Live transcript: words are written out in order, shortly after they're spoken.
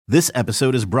This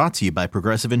episode is brought to you by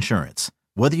Progressive Insurance.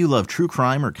 Whether you love true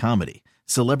crime or comedy,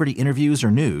 celebrity interviews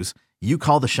or news, you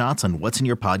call the shots on what's in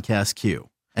your podcast queue.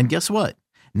 And guess what?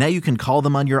 Now you can call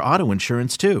them on your auto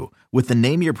insurance too with the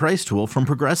Name Your Price tool from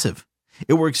Progressive.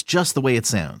 It works just the way it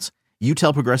sounds. You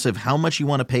tell Progressive how much you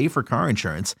want to pay for car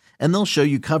insurance, and they'll show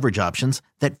you coverage options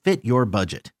that fit your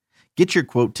budget. Get your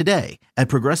quote today at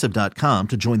Progressive.com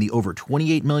to join the over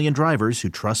 28 million drivers who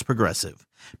trust Progressive.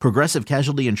 Progressive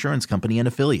Casualty Insurance Company and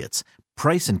Affiliates.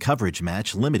 Price and coverage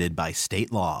match limited by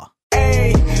state law.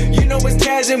 Hey, you know it's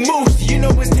Taz and Moose. You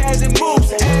know it's Taz and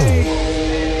Moose.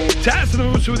 Hey. Taz and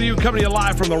the Moose with you, coming to you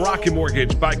live from the Rocket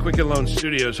Mortgage by Quicken Loan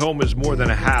Studios. Home is more than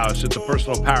a house. It's a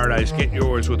personal paradise. Get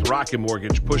yours with Rocket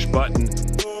Mortgage. Push button.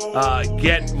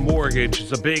 Get mortgage.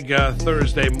 It's a big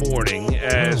Thursday morning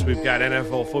as we've got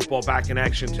NFL football back in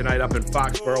action tonight up in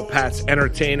Foxborough. Pat's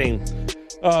entertaining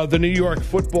the New York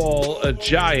football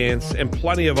Giants and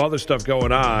plenty of other stuff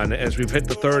going on as we've hit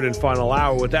the third and final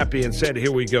hour. With that being said,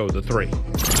 here we go, the three.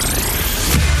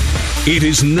 It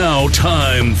is now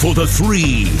time for the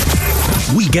three.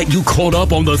 We get you caught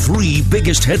up on the three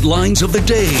biggest headlines of the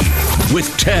day with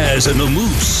Taz and the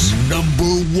Moose. Number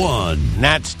one.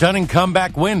 Nats stunning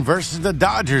comeback win versus the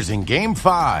Dodgers in Game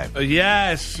 5.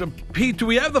 Yes. Pete, do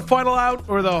we have the final out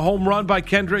or the home run by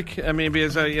Kendrick? I mean,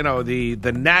 because,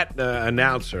 the Nat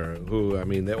announcer who,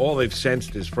 all they've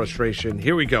sensed is frustration.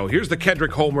 Here we go. Here's the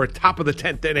Kendrick homer, top of the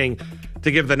 10th inning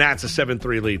to give the Nats a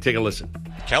 7-3 lead. Take a listen.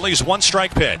 Kelly's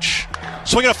one-strike pitch.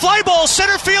 Swinging a fly ball,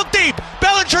 center field deep.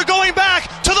 Bellinger going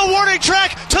back to the warning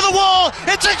track, to the wall.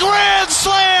 It's a grand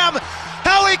slam.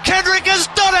 Howie Kendrick has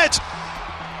done it.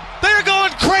 They're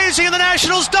going crazy in the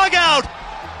Nationals dugout.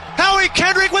 Howie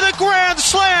Kendrick with a grand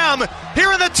slam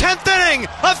here in the 10th inning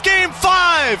of Game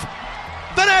 5.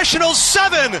 The Nationals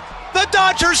 7, the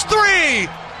Dodgers 3.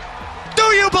 Do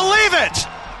you believe it?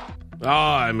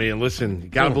 Listen, you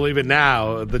got to believe it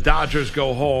now. The Dodgers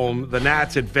go home. The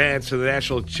Nats advance to the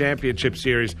National Championship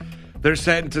Series. They're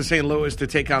sent to St. Louis to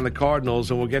take on the Cardinals,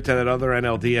 and we'll get to that other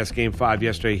NLDS Game 5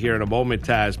 yesterday here in a moment,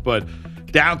 Taz. But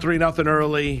down 3-0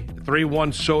 early,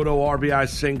 3-1 Soto RBI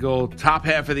single, top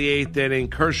half of the 8th inning,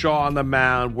 Kershaw on the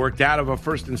mound, worked out of a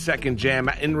first and second jam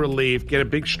in relief, get a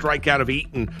big strikeout of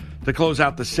Eaton to close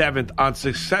out the 7th on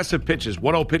successive pitches.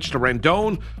 1-0 pitch to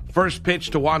Rendon, first pitch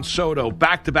to Juan Soto,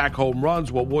 back-to-back home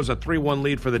runs. What was a 3-1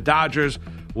 lead for the Dodgers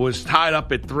was tied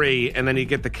up at 3, and then you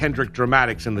get the Kendrick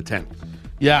dramatics in the 10th.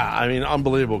 Yeah,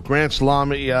 unbelievable. Grand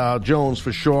Salami, Jones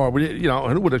for sure.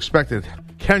 Who would have expected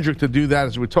Kendrick to do that,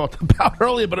 as we talked about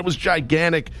earlier, but it was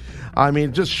gigantic.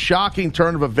 Just shocking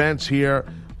turn of events here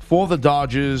for the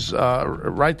Dodgers,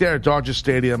 right there at Dodger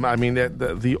Stadium.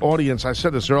 The audience, I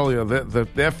said this earlier,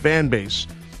 their fan base,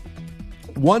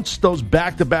 once those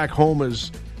back-to-back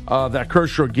homers that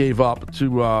Kershaw gave up to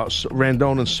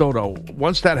Rendon and Soto,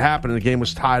 once that happened and the game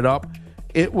was tied up,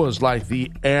 it was like the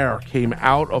air came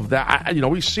out of that.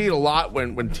 We see it a lot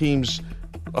when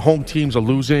home teams are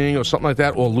losing or something like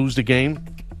that, or lose the game.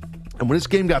 And when this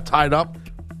game got tied up,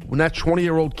 when that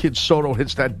 20-year-old kid Soto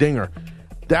hits that dinger,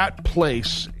 that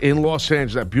place in Los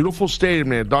Angeles, that beautiful stadium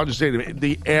there, Dodger Stadium,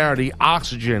 the air, the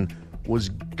oxygen was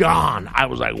gone. I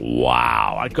was like,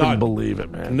 wow, I couldn't believe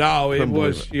it, man. No, it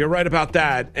was. You're right about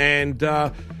that. And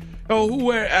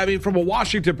from a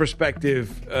Washington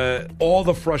perspective, all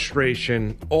the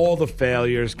frustration, all the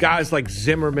failures, guys like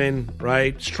Zimmerman,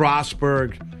 right,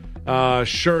 Strasburg,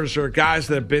 Scherzer, guys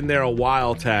that have been there a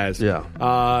while, Taz,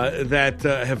 that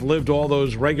have lived all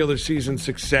those regular season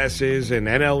successes and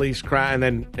NL East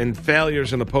and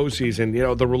failures in the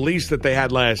postseason. The release that they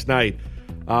had last night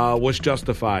was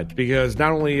justified, because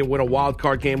not only you win a wild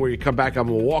card game where you come back on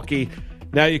Milwaukee,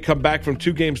 now you come back from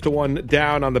 2-1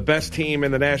 down on the best team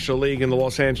in the National League in the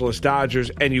Los Angeles Dodgers,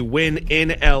 and you win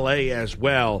in L.A. as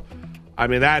well.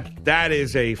 That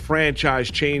is a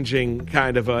franchise-changing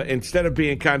kind of instead of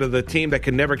being kind of the team that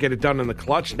can never get it done in the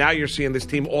clutch, now you're seeing this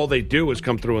team, all they do is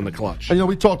come through in the clutch. And,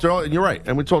 we talked earlier, and you're right,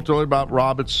 and we talked earlier about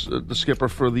Roberts, the skipper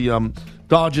for the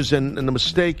Dodgers, and the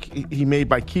mistake he made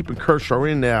by keeping Kershaw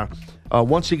in there.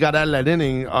 Once he got out of that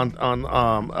inning on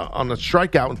the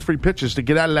strikeout and 3 pitches to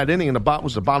get out of that inning, and top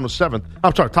of the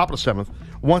 7th.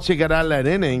 Once he got out of that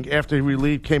inning, after he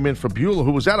relieved, came in for Buehler,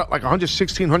 who was at like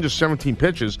 116, 117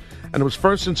 pitches, and it was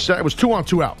first and second. It was 2 on,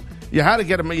 2 out. You had to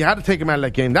get him. You had to take him out of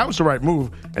that game. That was the right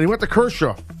move, and he went to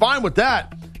Kershaw. Fine with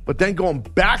that. But then going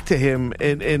back to him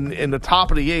in the top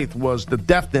of the 8th was the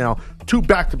death knell. 2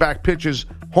 back-to-back pitches,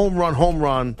 home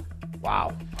run.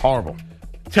 Wow, horrible.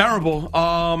 Terrible.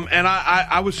 And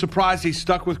I was surprised he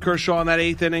stuck with Kershaw in that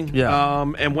 8th inning. Yeah.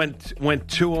 And went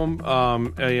to him.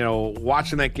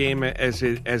 Watching that game as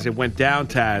it went down,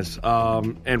 Taz.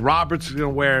 And Roberts is going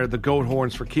to wear the goat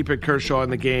horns for keeping Kershaw in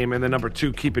the game, and then number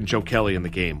 2, keeping Joe Kelly in the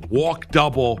game. Walk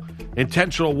double,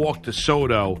 intentional walk to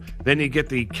Soto. Then you get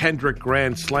the Kendrick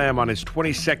grand slam on his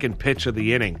 22nd pitch of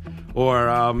the inning. Or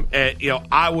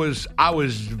I was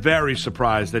very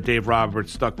surprised that Dave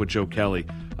Roberts stuck with Joe Kelly.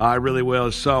 I really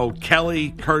will. So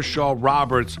Kelly, Kershaw,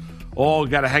 Roberts all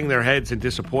got to hang their heads in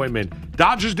disappointment.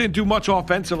 Dodgers didn't do much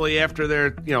offensively after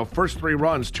their first 3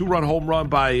 runs. 2-run home run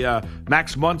by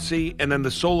Max Muncy, and then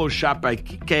the solo shot by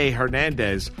Kike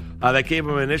Hernandez that gave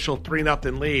them an initial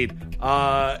 3-0 lead.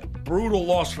 Brutal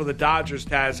loss for the Dodgers,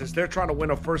 Taz, as they're trying to win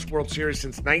a first World Series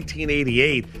since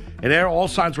 1988. And all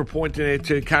signs were pointing it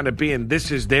to kind of being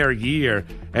this is their year.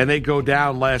 And they go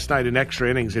down last night in extra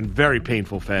innings in very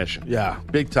painful fashion. Yeah,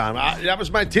 big time. That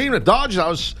was my team, the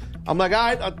Dodgers. I'm like, all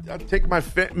right, I'll take my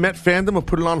Met fandom and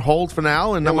put it on hold for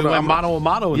now. And then we went mano a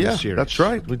mano in this year. That's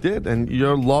right, we did. And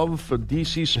your love for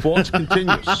DC sports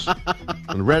continues.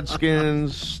 And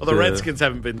Redskins. Well, the Redskins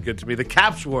haven't been good to me. The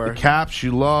Caps were. The Caps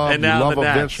you love. And now you love the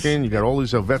Nats. Ovechkin. You got all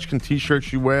these Ovechkin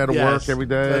T-shirts you wear to work every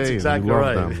day. That's exactly you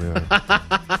right. love them,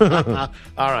 yeah.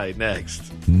 All right,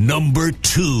 next. Number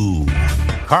 2.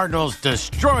 Cardinals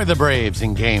destroy the Braves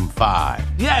in Game 5.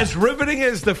 Yeah, as riveting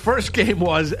as the first game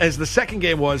was, as the second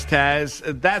game was, Taz,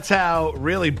 that's how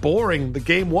really boring the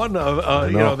game 1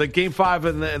 of, the Game 5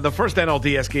 and the first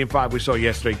NLDS Game 5 we saw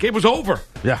yesterday. Game was over.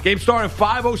 Yeah. Game started at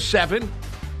 5:07.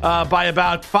 By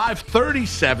about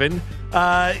 5:37,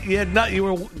 you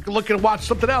were looking to watch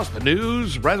something else, the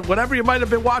news, whatever you might have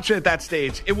been watching at that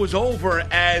stage. It was over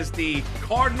as the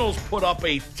Cardinals put up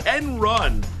a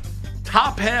 10-run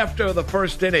top half of the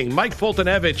first inning. Mike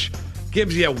Foltynewicz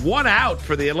gives you 1 out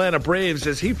for the Atlanta Braves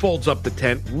as he folds up the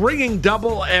tent, ringing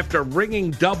double after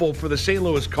ringing double for the St.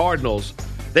 Louis Cardinals.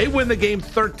 They win the game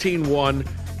 13-1.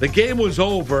 The game was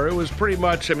over. It was pretty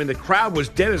much, the crowd was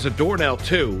dead as a doornail,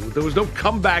 too. There was no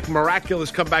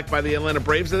miraculous comeback by the Atlanta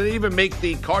Braves. They didn't even make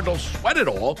the Cardinals sweat at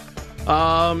all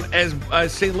as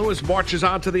St. Louis marches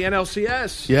on to the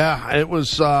NLCS. Yeah, it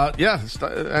was,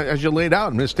 as you laid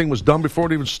out. This thing was done before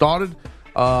it even started.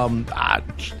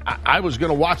 I was going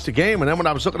to watch the game, and then when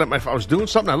I was looking at I was doing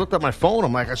something, I looked at my phone.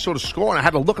 I'm like, I saw the score, and I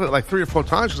had to look at it like 3 or 4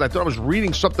 times because I thought I was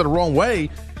reading something the wrong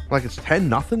way. Like, it's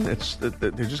 10-0.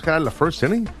 They just got out of the first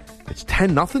inning. It's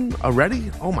 10-0 already.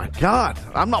 Oh my God!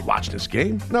 I'm not watching this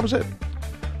game. And that was it.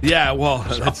 Yeah, well,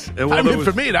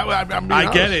 for me,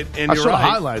 I get it, and I you're saw right. the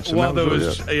highlights. Well,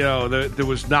 there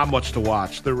was not much to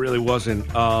watch. There really wasn't.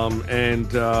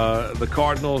 The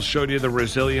Cardinals showed you the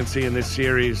resiliency in this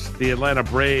series. The Atlanta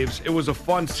Braves. It was a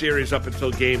fun series up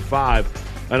until Game 5.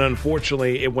 And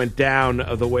unfortunately, it went down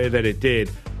the way that it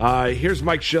did. Here's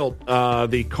Mike Shildt,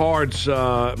 the Cards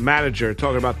manager,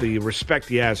 talking about the respect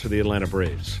he has for the Atlanta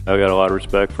Braves. I've got a lot of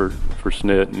respect for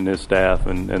Snit and his staff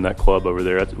and that club over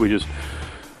there. We just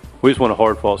won a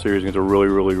hard-fought series against a really,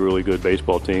 really, really good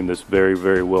baseball team that's very,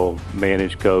 very well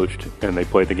managed, coached, and they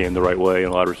played the game the right way,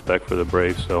 and a lot of respect for the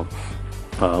Braves. So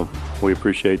we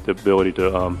appreciate the ability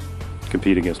to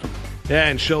compete against them. Yeah,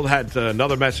 and Shildt had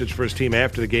another message for his team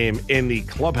after the game in the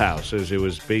clubhouse, as it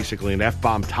was basically an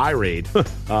F-bomb tirade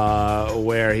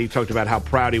where he talked about how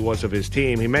proud he was of his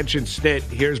team. He mentioned Snit.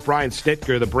 Here's Brian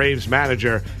Snitker, the Braves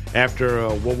manager, after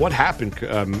what happened?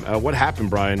 What happened,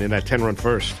 Brian, in that 10-run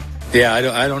first? Yeah,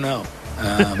 I don't know.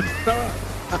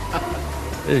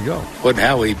 There you go. Wasn't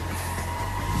how we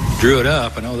drew it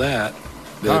up. I know that.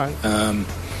 But, all right.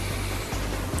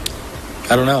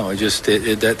 I don't know. It just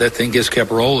that thing just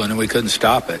kept rolling, and we couldn't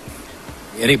stop it.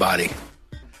 Anybody.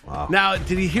 Wow. Now,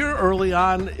 did you hear early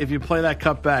on, if you play that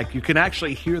cut back, you can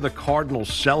actually hear the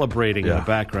Cardinals celebrating in the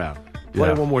background. Play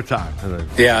it one more time.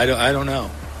 Yeah, I don't know.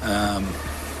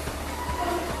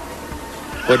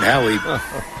 Wasn't how we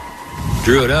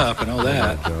drew it up. I know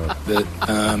that. But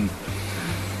I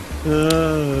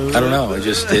don't know. It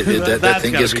just that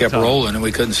thing just kept rolling, and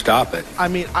we couldn't stop it. I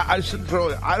mean, I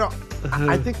don't.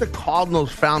 I think the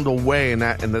Cardinals found a way in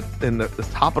the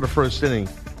top of the first inning.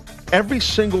 Every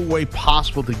single way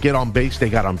possible to get on base, they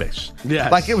got on base.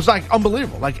 Yes. Like, it was like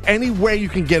unbelievable. Like, any way you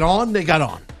can get on, they got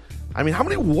on. I mean, how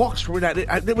many walks were that?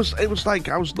 It was like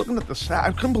I was looking at the stat.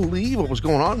 I couldn't believe what was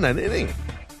going on in that inning.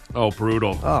 Oh,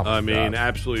 brutal. Oh, I mean,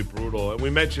 absolutely brutal. And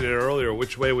we mentioned it earlier.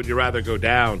 Which way would you rather go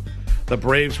down? The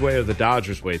Braves way or the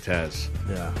Dodgers way, Tez?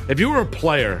 Yeah. If you were a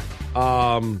player,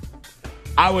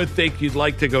 I would think you'd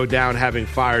like to go down having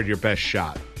fired your best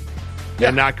shot. Yeah.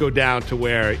 And not go down to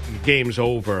where game's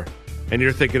over and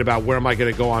you're thinking about where am I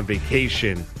going to go on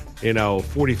vacation,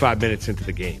 45 minutes into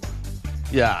the game.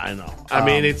 Yeah, I know. I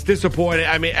mean, it's disappointing.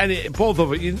 I mean, both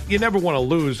of it, you never want to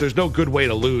lose. There's no good way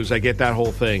to lose. I get that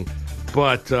whole thing.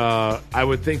 But I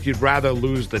would think you'd rather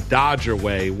lose the Dodger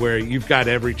way, where you've got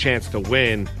every chance to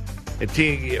win,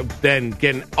 than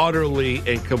getting utterly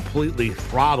and completely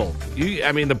throttled.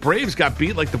 The Braves got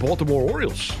beat like the Baltimore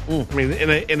Orioles. I mean,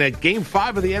 in a Game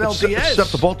 5 of the NLDS.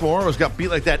 Except the Baltimore Orioles got beat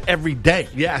like that every day.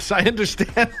 Yes, I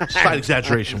understand. Slight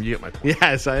exaggeration. You get my point.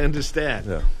 Yes, I understand.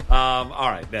 Yeah. All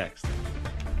right, next.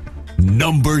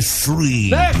 Number 3.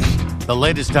 Next. The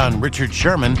latest on Richard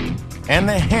Sherman and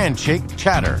the handshake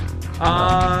chatter.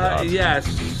 Yes.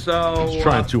 So He's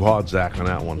trying too hard, Zach, on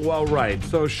that one. Well, right.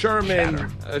 So Sherman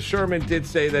did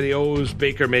say that he owes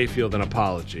Baker Mayfield an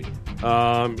apology.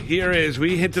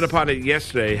 We hinted upon it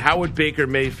yesterday. How would Baker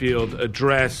Mayfield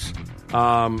address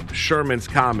Sherman's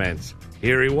comments?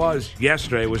 Here he was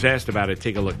yesterday. Was asked about it.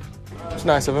 Take a look. It's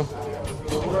nice of him.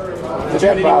 Did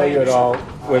that bother you at all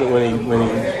when he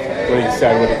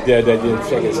said what he did? That you didn't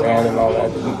shake his hand and all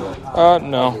that?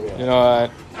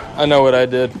 No. I know what I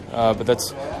did, but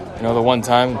that's, the one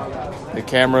time the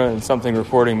camera and something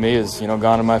reporting me is,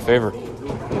 gone in my favor.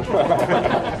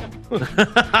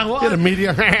 Get a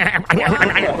media.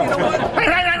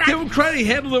 Give him credit. He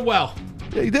handled it well.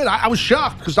 Yeah, he did. I was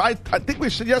shocked because I think we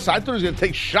said yes. I thought he was going to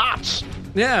take shots.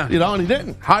 Yeah. And he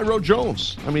didn't. High Road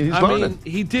Jones. He's learning.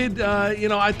 He did,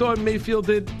 I thought Mayfield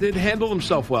did handle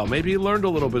himself well. Maybe he learned a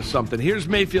little bit of something. Here's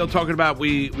Mayfield talking about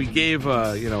we gave,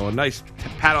 a nice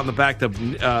pat on the back to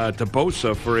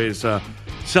Bosa for his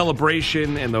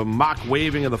celebration and the mock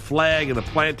waving of the flag and the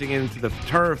planting into the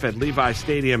turf at Levi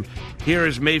Stadium. Here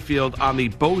is Mayfield on the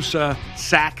Bosa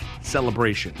sack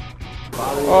celebration.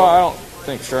 Well, I don't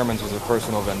think Sherman's was a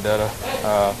personal vendetta.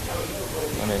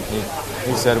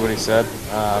 He said what he said,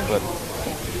 but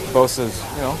Bosa's,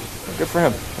 good for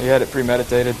him. He had it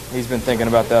premeditated. He's been thinking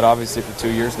about that, obviously, for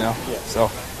 2 years now. Yeah. So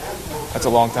that's a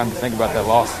long time to think about that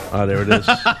loss. Oh, there it is.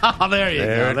 There you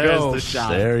go. There's the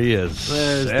shot. There he is.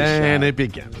 And it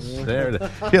begins. There it is.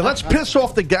 Yeah, let's piss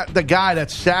off the guy that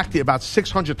sacked you about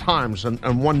 600 times in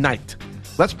one night.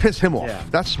 Let's piss him off. Yeah.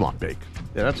 That's smart, Bake.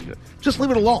 Yeah, that's good. Just leave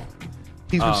it alone.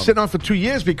 He's been sitting on for 2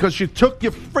 years because you took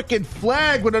your freaking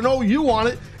flag with an OU on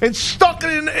it and stuck it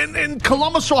in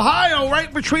Columbus, Ohio,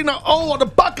 right between the O and the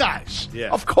Buckeyes.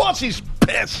 Yeah. Of course he's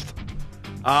pissed.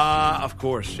 Of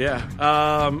course, yeah.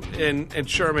 And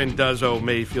Sherman does owe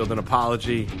Mayfield an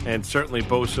apology, and certainly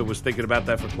Bosa was thinking about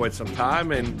that for quite some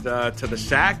time. And to the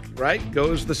sack, right,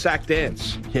 goes the sack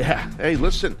dance. Yeah. Hey,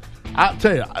 listen, I'll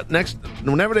tell you,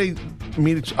 whenever they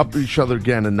meet up with each other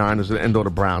again, the Niners and Endo the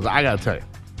Browns, I got to tell you,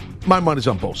 my money's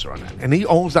on Bosa on that. And he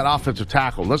owns that offensive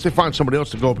tackle, unless they find somebody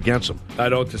else to go up against him. I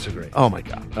don't disagree. Oh, my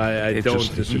God. I don't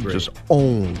disagree. He just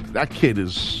owned. That kid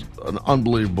is an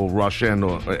unbelievable rush end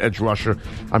or edge rusher.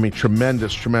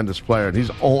 Tremendous player. And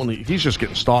he's just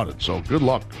getting started, so good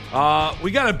luck. We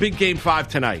got a big Game 5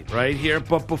 tonight, right here.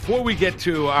 But before we get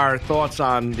to our thoughts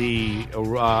on the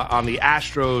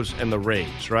Astros and the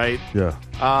Rays, right? Yeah.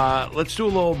 Let's do a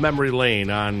little memory lane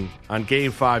on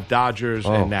Game 5 Dodgers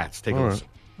and Nats. Take a listen.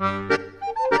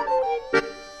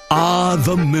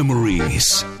 The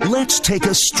memories. Let's take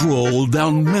a stroll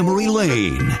down memory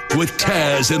lane with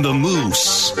Taz and the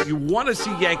Moose. You want to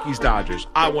see Yankees-Dodgers.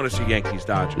 I want to see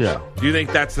Yankees-Dodgers. Yeah. Do you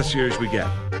think that's the series we get?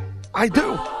 I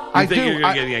do. I think you're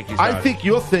going to get Yankees-Dodgers? I think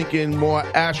you're thinking more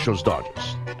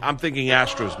Astros-Dodgers. I'm thinking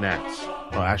Astros-Nats.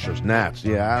 Oh, Astros-Nats.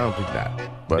 Yeah, I don't think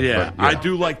that. But I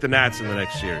do like the Nats in the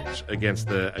next series against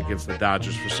the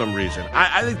Dodgers for some reason.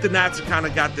 I think the Nats have kind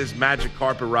of got this magic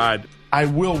carpet ride. I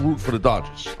will root for the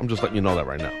Dodgers. I'm just letting you know that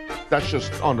right now. That's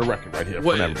just on the record right here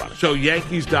from everybody. So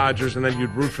Yankees, Dodgers, and then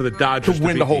you'd root for the Dodgers to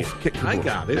win the whole kick. I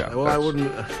got it. Yeah, well, I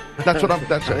wouldn't. That's what I'm.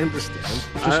 That's I understand.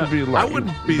 Just would be like, I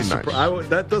wouldn't be surprised. Nice.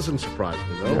 That doesn't surprise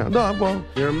me though. Yeah, no, well,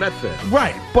 you're a Met fan,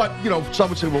 right? But some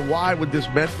would say, well, why would this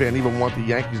Met fan even want the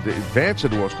Yankees to advance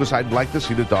in the World? Because I'd like to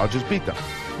see the Dodgers beat them.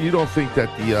 You don't think that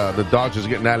the Dodgers are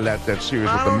getting out of that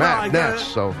series with the Nats?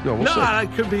 So we'll see. I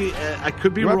could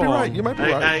be wrong. Might be right. You might be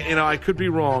right. I could be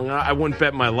wrong. I wouldn't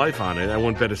bet my life on it. I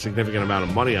wouldn't bet a significant amount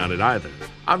of money on it either.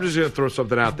 I'm just going to throw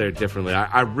something out there differently.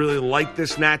 I really like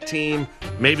this Nat team.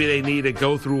 Maybe they need to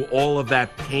go through all of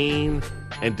that pain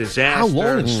and disaster. How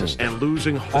long is this? And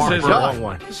losing Harper. This is a long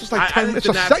one. This is like 10 minutes.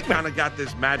 It's a segment. Kind of got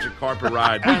this magic carpet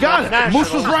ride. We got it.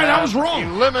 Moose was right. I was wrong.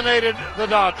 Eliminated the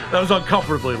Dodgers. That was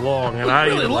uncomfortably long, and I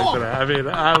really long.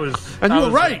 I was. And you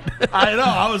were right. I know.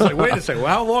 I was like, wait a second.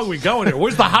 Well, how long are we going here?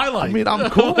 Where's the highlight? I'm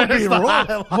cool with being wrong.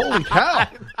 Holy cow!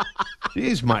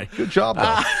 Jeez, Mike. Good job,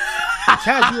 though.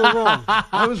 Taz, you were wrong.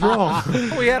 I was wrong.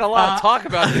 We had a lot of talk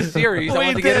about this series. I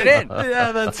want to get it in.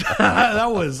 Yeah,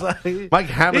 that was. Mike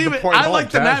hammered the point I home,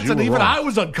 like the Taz, Nats, you and were even wrong. I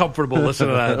was uncomfortable listening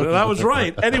to that. That was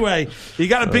right. Anyway, you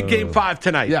got a big Game 5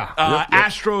 tonight. Yeah.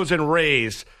 Astros and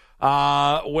Rays,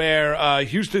 where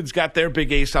Houston's got their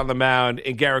big ace on the mound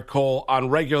and Garrett Cole on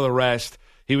regular rest.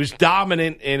 He was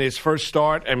dominant in his first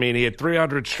start. I mean, he had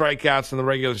 300 strikeouts in the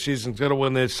regular season. He's going to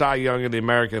win the Cy Young in the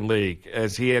American League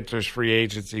as he enters free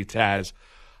agency, Taz.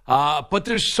 But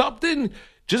there's something,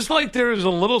 just like there's a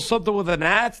little something with the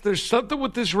Nats, there's something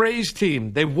with this Rays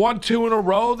team. They've won 2 in a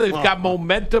row. They've got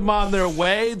momentum on their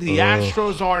way. The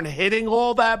Astros aren't hitting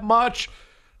all that much.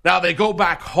 Now they go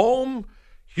back home.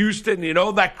 Houston,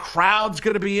 that crowd's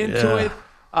going to be into it.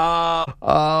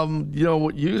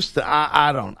 What used to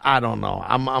I don't know.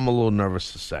 I'm a little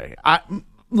nervous to say.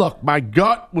 Look, my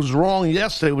gut was wrong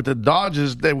yesterday with the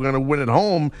Dodgers. They were going to win at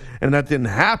home, and that didn't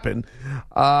happen.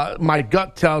 My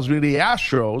gut tells me the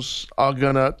Astros are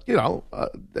going to,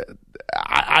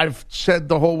 I've said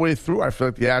the whole way through, I feel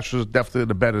like the Astros are definitely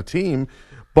the better team.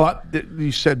 But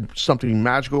you said something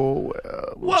magical,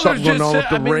 something going on with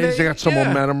the Rays. They got some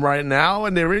momentum right now,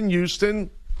 and they're in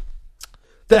Houston.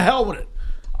 The hell with it.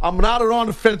 I'm not an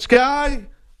on-the-fence guy.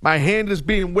 My hand is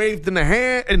being waved in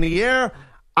the air.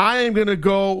 I am going to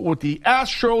go with the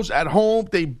Astros at home.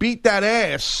 They beat that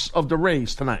ass of the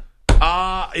Rays tonight.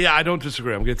 Yeah, I don't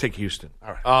disagree. I'm going to take Houston.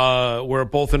 All right. We're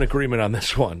both in agreement on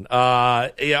this one.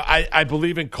 I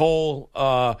believe in Cole.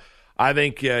 I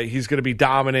think he's going to be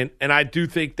dominant, and I do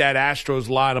think that Astros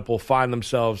lineup will find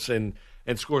themselves and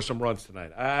score some runs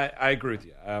tonight. I agree with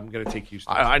you. I'm going to take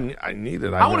Houston. I need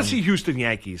it. I want to see Houston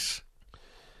Yankees.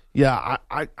 Yeah,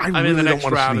 I really the don't next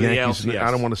want to round see of the the Yankees. LCS.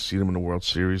 I don't want to see them in the World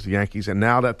Series, the Yankees. And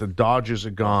now that the Dodgers are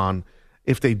gone,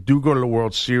 if they do go to the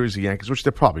World Series, the Yankees, which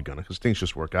they're probably going to because things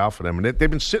just work out for them. And they've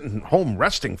been sitting home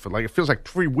resting for it feels like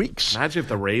 3 weeks. Imagine if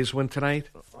the Rays win tonight.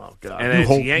 Oh, God. And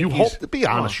You hope, to be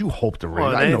honest, you hope the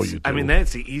Rays. I know you do. I mean,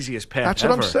 that's the easiest path That's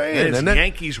ever. what I'm saying. And then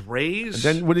Yankees, Rays.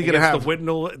 And then what are you going to have?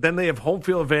 Then they have home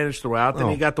field advantage throughout. Then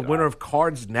you got the winner of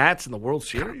Cards, Nats in the World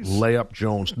Series. Layup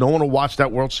Jones. No one will watch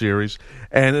that World Series.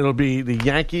 And it'll be the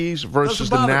Yankees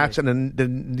versus the Nats. And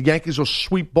then the Yankees will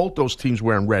sweep both those teams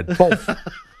wearing red. Both.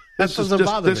 This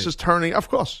is turning, of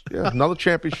course, another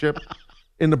championship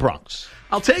in the Bronx.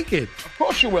 I'll take it. Of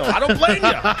course you will. I don't blame you.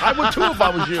 I would too if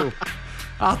I was you.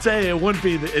 I'll tell you, it wouldn't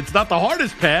be. It's not the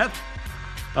hardest path,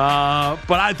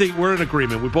 but I think we're in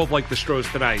agreement. We both like the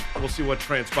Stros tonight. We'll see what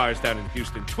transpires down in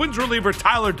Houston. Twins reliever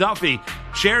Tyler Duffy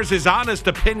shares his honest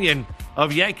opinion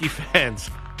of Yankee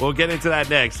fans. We'll get into that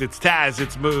next. It's Taz.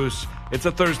 It's Moose. It's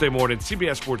a Thursday morning.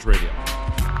 CBS Sports Radio.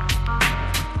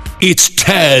 It's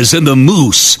Taz and the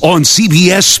Moose on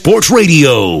CBS Sports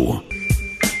Radio.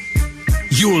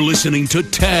 You're listening to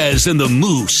Taz and the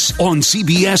Moose on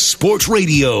CBS Sports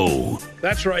Radio.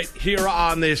 That's right, here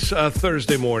on this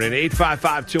Thursday morning,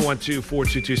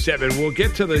 855-212-4227. We'll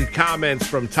get to the comments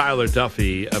from Tyler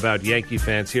Duffy about Yankee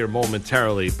fans here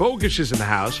momentarily. Bogusch is in the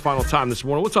house, final time this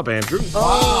morning. What's up, Andrew?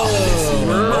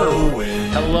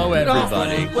 Hello,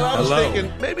 everybody. Well, I was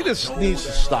thinking, maybe this needs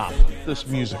to stop, this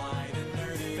music.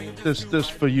 This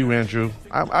for you, Andrew.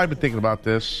 I've been thinking about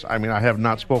this. I mean, I have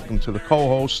not spoken to the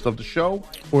co-host of the show.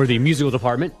 Or the musical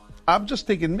department. I'm just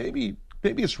thinking maybe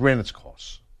it's ran its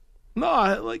course. No,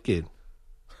 I like it.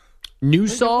 New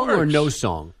song or no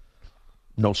song?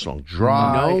 No song.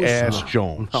 Dry ass song.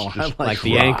 Jones. No, Just like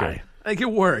dry. the anchor. I think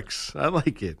it works. I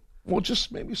like it. Well,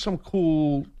 just maybe some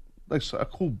cool, like a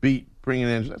cool beat. Bringing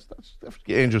in, that's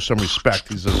give Andrew some respect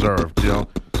he's deserved. I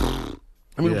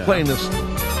mean, we're playing this.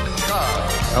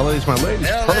 LA's my lady.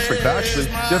 It's perfect, actually.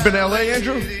 You ever been to LA,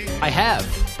 Andrew? I have.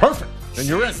 Perfect. Then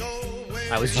you're in.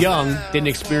 I was young, didn't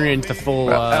experience the full.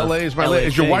 LA's my lady.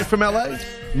 Is your wife from LA?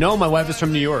 No, my wife is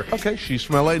from New York. Okay, she's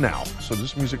from LA now, so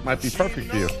this music might be perfect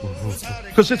for you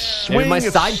because it's swing. Maybe my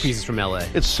side piece is from LA.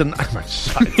 It's my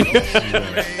side piece.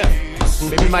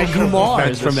 Maybe my Gumar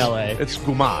is from LA. It's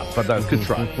Gumar, but good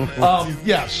try. A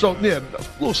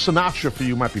little Sinatra for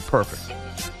you might be perfect.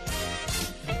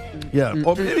 Yeah,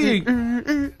 or maybe.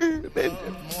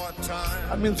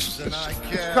 I mean, it's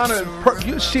kind of.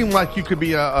 You seem like you could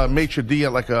be a maitre d'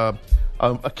 at like a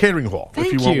catering hall Thank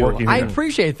if you weren't you. working. I here.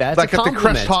 appreciate that. It's like a at the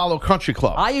compliment. Crest Hollow Country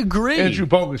Club. I agree. Andrew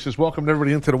Bogusch has welcomed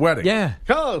everybody into the wedding. Yeah.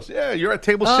 Cuz, you're at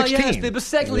table 16. Yes, the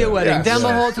Biseglia wedding. Yes. Down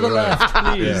the hall to the left,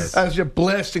 please. Yes. As you're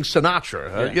blasting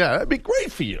Sinatra. That'd be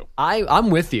great for you. I'm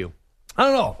with you. I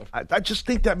don't know. I just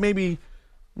think that maybe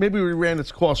we ran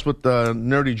its course with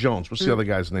Nerdy Jones. What's the other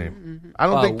guy's name? I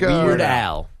don't think Weird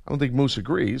Al. I don't think Moose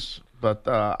agrees, but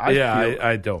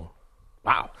I don't.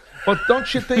 Wow. But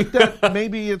don't you think that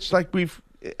maybe it's like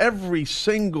every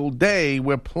single day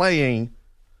we're playing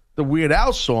the Weird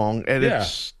Al song, and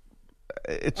it's.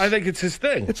 I think it's his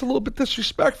thing. It's a little bit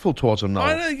disrespectful towards him, though.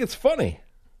 I think it's funny.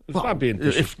 It's not being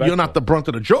disrespectful. If you're not the brunt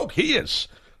of the joke, he is.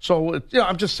 So,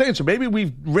 I'm just saying. So maybe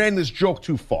we've ran this joke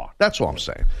too far. That's all I'm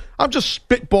saying. I'm just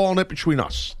spitballing it between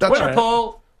us. That's Twitter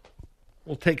poll.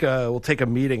 We'll take a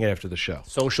meeting after the show.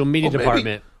 Social media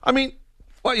department. I mean,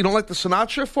 what, you don't like the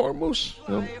Sinatra for Moose?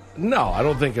 No, I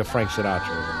don't think of Frank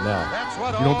Sinatra.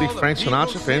 No. You don't think Frank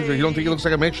Sinatra fans? You don't think he looks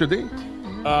like a maitre d'?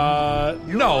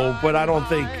 No, but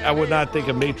I would not think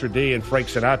of maitre d' and Frank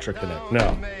Sinatra connect.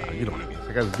 No. You don't.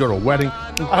 I got to go to a wedding.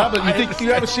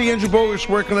 You ever see Andrew Bogus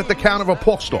working at the counter of a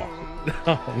pork store?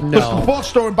 No. The pork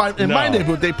store in my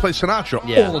neighborhood, they play Sinatra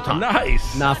all the time.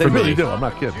 Nice. Not for They me. really do. I'm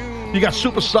not kidding. You got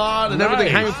Superstar and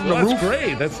everything hanging from the roof. That's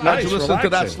great. That's nice. You listen to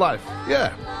That's Life.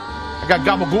 Yeah. I got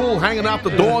Gabagool hanging out the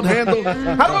door handle.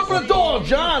 How do I open the door,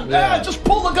 John? Yeah, just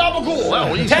pull the Gabagool.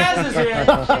 Oh, easy. Taz is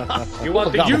here. You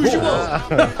want the usual?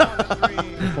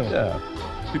 Yeah.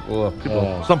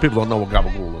 Some people don't know what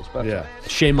Gabagool is. But Yeah.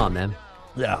 Shame on them.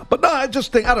 yeah. But no, I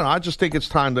don't know. I just think it's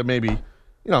time to maybe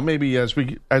as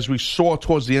we saw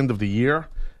towards the end of the year,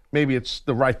 maybe it's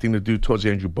the right thing to do towards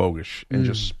Andrew Bogus and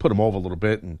just put him over a little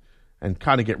bit and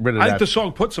kind of get rid of I that. think the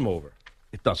song puts him over.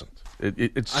 It doesn't.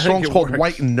 It's I think song's it called works.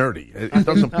 White and Nerdy. It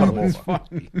doesn't put him over.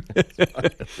 Funny.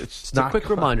 It's a quick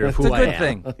reminder of It's who a I good am.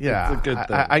 thing. Yeah, It's a good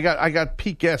thing. I got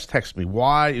Pete Guest text me.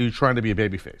 Why are you trying to be a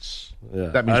babyface? Yeah.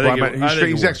 That means I why think am it- I think it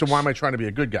he's asking works. why am I trying to be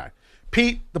a good guy?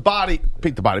 Pete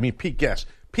Guest.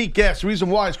 Pete Guest. The reason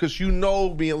why is because you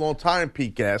know me a long time,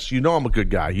 Pete Guest. You know I'm a good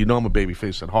guy. You know I'm a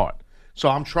babyface at heart. So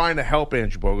I'm trying to help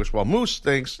Andrew Bogus. While Moose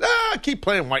thinks, keep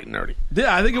playing White and Nerdy.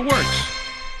 Yeah, I think it works.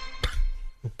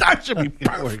 That should be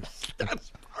perfect.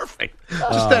 That's perfect.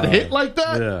 Just that hit like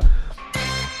that. Yeah.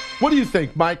 What do you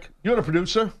think, Mike? You're the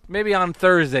producer. Maybe on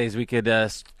Thursdays we could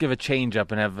give a change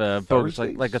up and have Bogus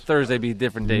Thursdays? like a Thursday be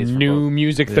different days. For New both.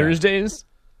 Music Thursdays?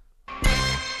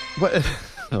 What?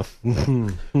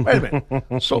 Wait a minute.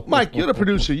 So, Mike, you're the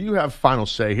producer. You have final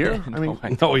say here. I mean,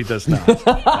 No, he does not.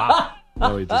 Wow.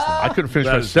 No, he does not. I couldn't finish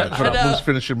That my is set not without true. Moose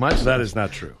finishing my set. That is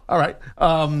not true. All right.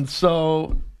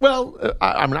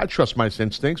 I trust my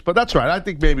instincts, but that's all right. I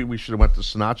think maybe we should have went to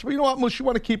Sinatra. But you know what, Moose? You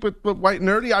want to keep it White and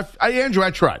Nerdy? Andrew,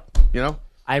 I tried. You know?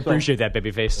 I appreciate that,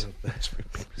 babyface.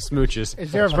 Smooches.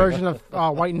 Is there a version of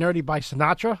White and Nerdy by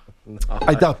Sinatra?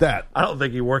 I doubt that. I don't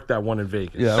think he worked that one in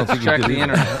Vegas. Yeah, I don't think Check you the did.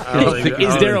 internet.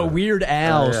 Is there a Weird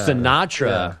Al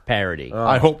Sinatra parody?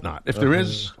 I hope not. If there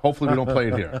is, hopefully we don't play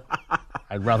it here.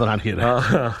 I'd rather not hear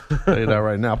that. Play that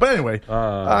right now. But anyway,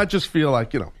 I just feel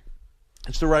like,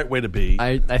 it's the right way to be.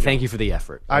 I thank you for the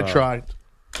effort. I tried.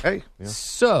 Hey. Yeah.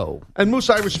 So, And Moose,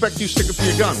 I respect you sticking to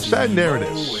your guns. And there it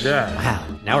is. Yeah.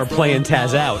 wow, now we're playing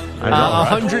Taz out. I know,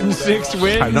 right? 106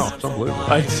 wins. I know. It's unbelievable.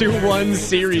 A 2-1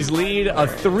 series lead, a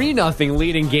 3-0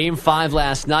 lead in Game 5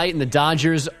 last night, and the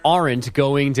Dodgers aren't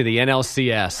going to the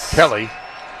NLCS. Kelly,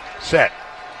 set.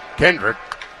 Kendrick,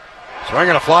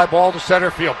 swinging a fly ball to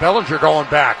center field. Bellinger going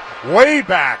back, way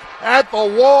back, at the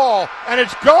wall, and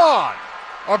it's gone.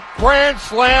 A grand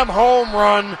slam home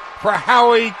run for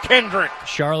Howie Kendrick.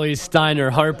 Charlie Steiner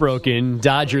heartbroken.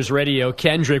 Dodgers radio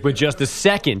Kendrick with just the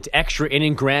second extra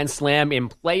inning grand slam in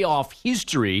playoff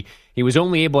history. He was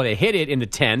only able to hit it in the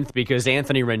 10th because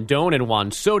Anthony Rendon and Juan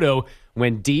Soto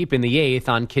went deep in the 8th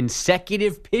on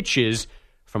consecutive pitches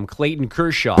from Clayton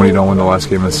Kershaw. When you don't win the last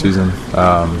game of the season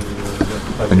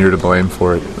and you're to blame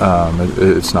for it,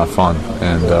 it's not fun.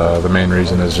 And the main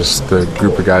reason is just the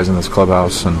group of guys in this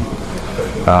clubhouse. And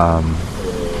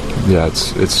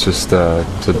it's just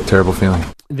it's a terrible feeling.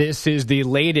 This is the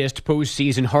latest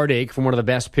postseason heartache from one of the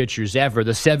best pitchers ever.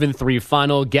 The 7-3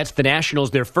 final gets the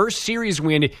Nationals their first series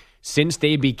win since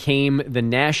they became the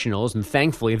Nationals, and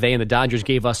thankfully they and the Dodgers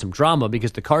gave us some drama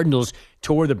because the Cardinals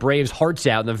tore the Braves' hearts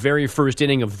out in the very first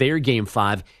inning of their Game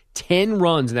 5. 10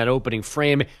 runs in that opening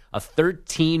frame, a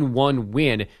 13-1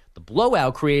 win. The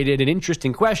blowout created an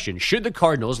interesting question. Should the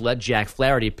Cardinals let Jack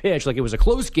Flaherty pitch like it was a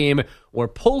close game or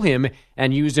pull him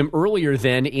and use him earlier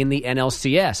than in the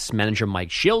NLCS? Manager Mike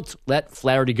Schilt let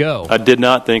Flaherty go. I did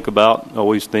not think about,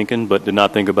 always thinking, but did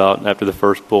not think about after the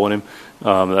first pulling him.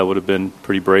 That would have been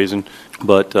pretty brazen.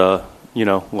 But,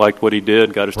 liked what he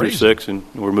did, got us through 6, and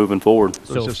we're moving forward.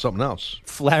 So it's just something else.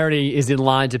 Flaherty is in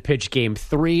line to pitch Game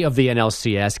 3 of the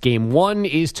NLCS. Game 1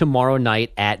 is tomorrow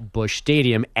night at Busch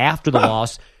Stadium. After the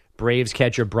loss, Braves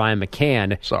catcher Brian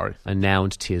McCann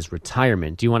announced his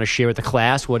retirement. Do you want to share with the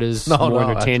class what is more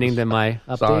entertaining than my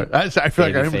update? Sorry. I feel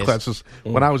like I have Babyface. classes.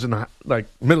 When I was in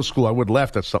middle school, I would have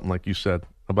laughed at something like you said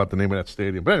about the name of that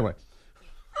stadium. But anyway.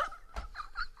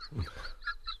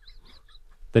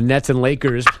 The Nets and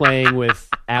Lakers playing with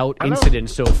out incident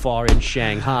so far in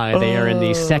Shanghai. They are in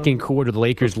the second quarter. The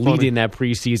Lakers leading that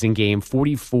preseason game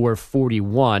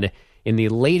 44-41. In the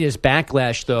latest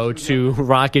backlash, though, to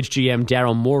Rockets GM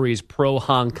Daryl Morey's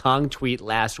pro-Hong Kong tweet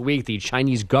last week, the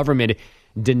Chinese government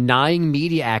denying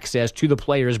media access to the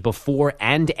players before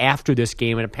and after this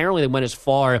game. And apparently they went as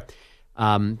far,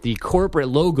 the corporate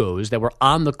logos that were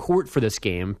on the court for this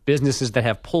game, businesses that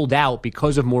have pulled out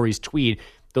because of Morey's tweet,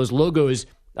 those logos,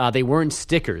 they weren't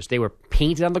stickers. They were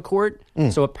painted on the court.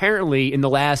 So apparently in the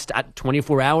last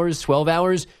 24 hours, 12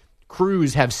 hours,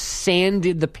 crews have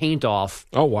sanded the paint off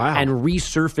and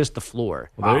resurfaced the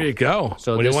floor. Well, there you go.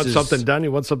 So when you want something done,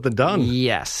 you want something done.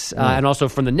 Yes. And also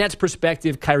from the Nets'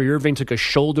 perspective, Kyrie Irving took a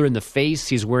shoulder in the face.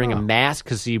 He's wearing a mask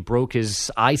because he broke his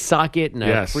eye socket in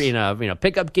a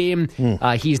pickup game.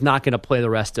 He's not going to play the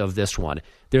rest of this one.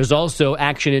 There's also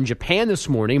action in Japan this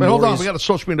morning. Wait, hold on. We got a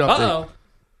social media update. Uh-oh.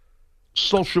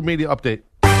 Social media update.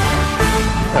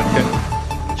 Okay.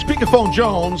 Speakerphone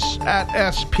Jones at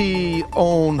SP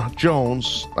Own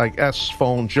Jones, like S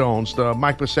Phone Jones, the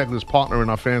Mike Bisegler's partner in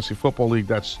our fantasy football league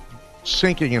that's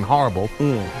sinking and horrible.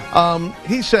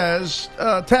 He says,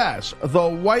 Taz, the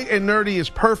white and nerdy is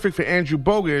perfect for Andrew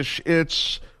Bogish.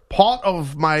 It's part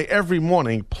of my every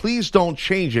morning. Please don't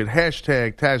change it.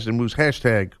 Hashtag Taz and Moose.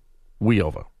 Hashtag we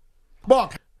over.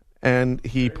 Buck. And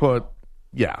he put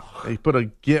a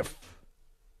GIF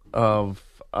of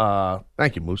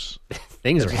thank you, Moose.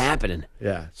 Things are happening.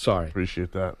 Yeah, sorry.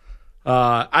 Appreciate that.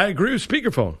 I agree with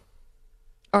speakerphone.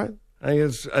 All right. I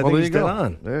think he's dead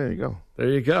on. There you go. There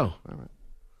you go.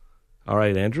 All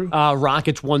right, Andrew.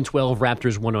 Rockets 112,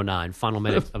 Raptors 109. Final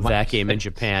minute of that game in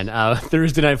Japan.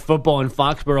 Thursday Night Football in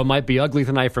Foxborough might be ugly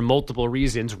tonight for multiple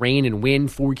reasons. Rain and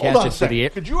wind forecasted for the...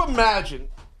 Could you imagine,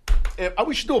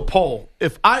 we should do a poll,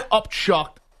 if I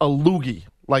upchucked a loogie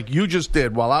like you just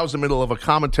did while I was in the middle of a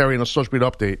commentary and a social media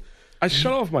update. I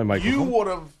shut off my microphone. You would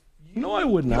have... No, I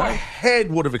would not. Your head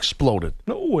would have exploded.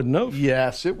 No, it wouldn't have.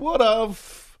 Yes, it would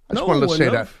have. I just wanted to say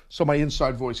that. So my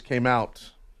inside voice came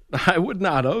out. I would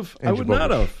not have. I would not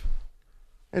have.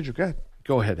 Andrew, go ahead.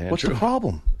 Go ahead, Andrew. What's the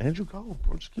problem? Andrew, go.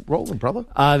 Just keep rolling, brother.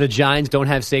 The Giants don't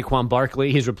have Saquon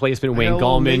Barkley. His replacement, Wayne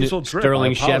Gallman,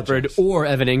 Sterling Shepard, or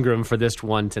Evan Ingram for this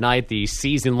one tonight. The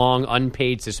season-long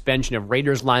unpaid suspension of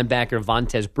Raiders linebacker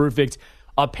Vontaze Burfict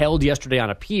upheld yesterday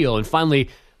on appeal. And finally,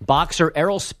 boxer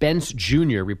Errol Spence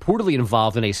Jr. reportedly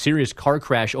involved in a serious car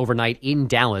crash overnight in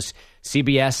Dallas.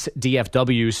 CBS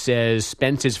DFW says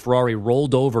Spence's Ferrari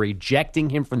rolled over, ejecting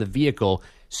him from the vehicle.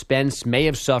 Spence may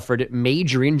have suffered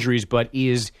major injuries, but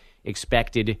is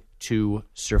expected to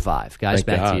survive. Guys,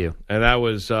 back to you. And that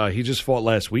was, he just fought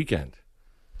last weekend,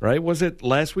 right? Was it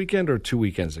last weekend or 2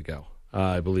 weekends ago?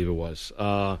 I believe it was.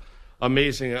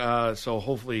 Amazing. So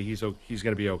hopefully he's going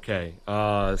to be okay.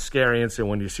 Scary incident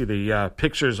when you see the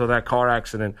pictures of that car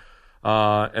accident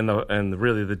and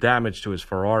really the damage to his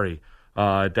Ferrari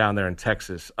down there in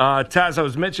Texas. Taz, I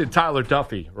was mentioning Tyler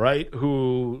Duffy, right?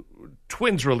 Who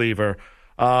Twins reliever.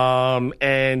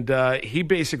 And he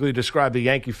basically described the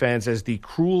Yankee fans as the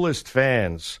cruelest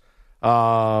fans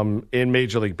in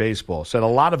Major League Baseball. Said a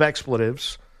lot of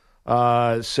expletives.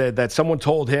 Said that someone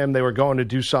told him they were going to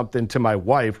do something to my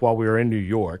wife while we were in New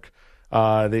York.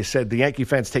 They said the Yankee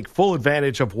fans take full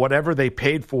advantage of whatever they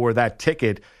paid for that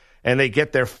ticket, and they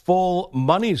get their full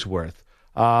money's worth.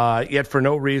 Yet for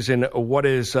no reason,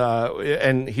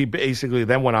 and he basically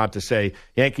then went on to say,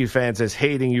 Yankee fans as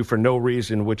hating you for no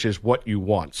reason, which is what you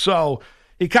want. So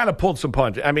he kind of pulled some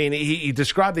punch. I mean, he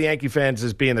described the Yankee fans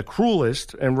as being the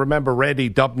cruelest. And remember, Randy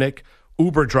Dubnyk,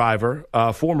 Uber driver,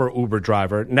 former Uber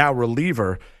driver, now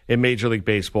reliever in Major League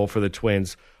Baseball for the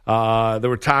Twins. There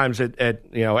were times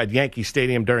at Yankee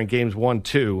Stadium during games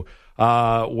 1-2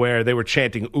 where they were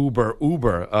chanting Uber,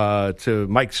 Uber to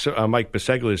Mike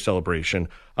Bisegler's celebration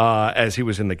as he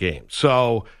was in the game.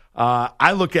 So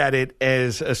I look at it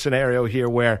as a scenario here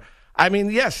where, I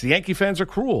mean, yes, the Yankee fans are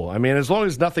cruel. I mean, as long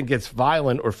as nothing gets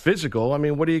violent or physical, I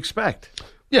mean, what do you expect?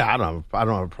 Yeah, I don't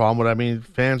have a problem with it. I mean,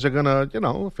 fans are gonna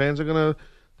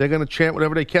chant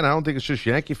whatever they can. I don't think it's just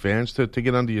Yankee fans to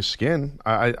get under your skin.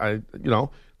 They're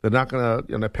not gonna,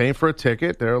 they're paying for a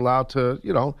ticket. They're allowed to,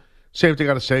 say what they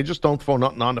got to say. Just don't throw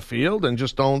nothing on the field, and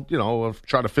just don't,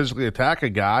 try to physically attack a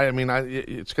guy. I mean,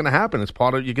 it's going to happen. It's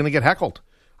part of, you're going to get heckled.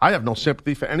 I have no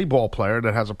sympathy for any ball player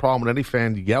that has a problem with any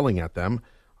fan yelling at them.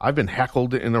 I've been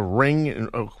heckled in a ring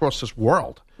across this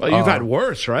world. Well, you've had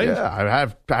worse, right?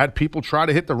 Yeah, I had people try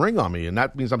to hit the ring on me, and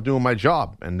that means I'm doing my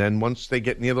job. And then once they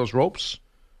get near those ropes,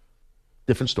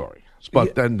 different story.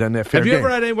 But then they're fair Have you game. ever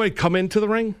had anybody come into the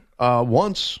ring?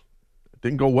 Once. It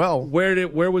didn't go well.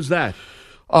 Where was that?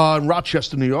 In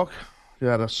Rochester, New York. We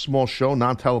had a small show,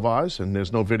 non-televised, and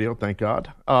there's no video, thank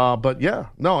God. But yeah,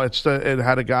 no, it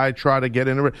had a guy try to get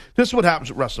in the ring. This is what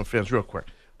happens with wrestling fans, real quick.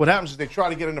 What happens is they try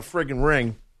to get in the friggin'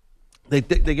 ring. They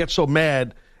get so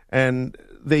mad, and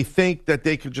they think that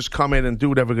they could just come in and do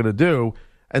whatever they're going to do.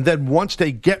 And then once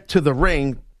they get to the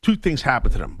ring, two things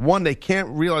happen to them. One, they can't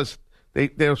realize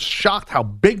they're shocked how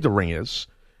big the ring is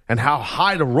and how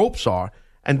high the ropes are.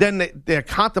 And then they're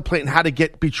contemplating how to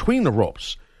get between the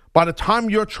ropes. By the time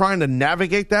you're trying to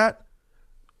navigate that,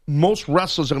 most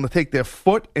wrestlers are going to take their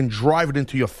foot and drive it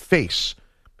into your face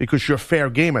because you're fair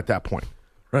game at that point.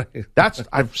 Right. That's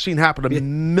I've seen happen a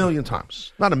million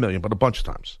times. Not a million, but a bunch of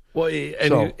times. Well,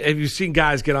 and have you seen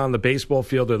guys get on the baseball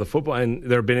field or the football? And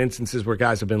there have been instances where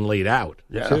guys have been laid out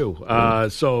too.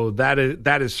 So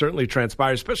that is certainly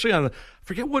transpired, especially on. I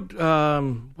forget what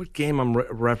game I'm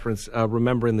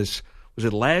remembering this. Was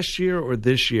it last year or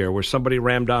this year where somebody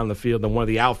rammed on the field and one of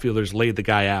the outfielders laid the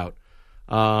guy out?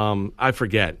 I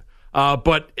forget.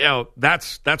 But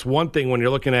that's one thing when you're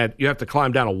looking at you have to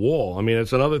climb down a wall. I mean,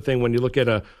 it's another thing when you look at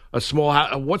a small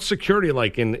house. What's security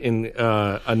like in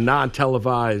a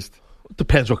non-televised? It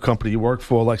depends what company you work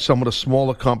for. Like some of the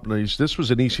smaller companies, this was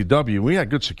an ECW. We had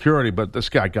good security, but this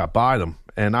guy got by them,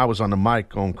 and I was on the mic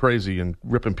going crazy and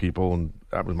ripping people, and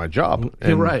that was my job. And,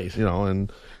 you're right. And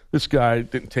this guy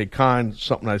didn't take kind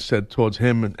something I said towards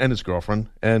him and his girlfriend,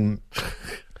 and.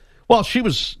 Well, she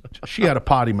had a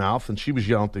potty mouth, and she was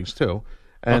yelling things, too.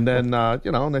 And then,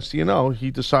 next thing you know,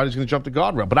 he decided he's going to jump the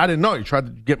guardrail. But I didn't know. He tried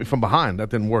to get me from behind. That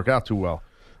didn't work out too well.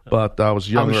 But I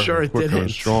was younger, quicker, and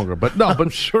stronger. But no,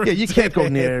 you can't go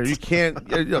near. You can't.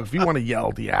 If you want to yell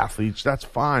at the athletes, that's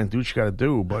fine. Do what you got to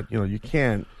do. But, you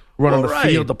can't run on the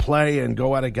field to play and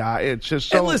go at a guy. It's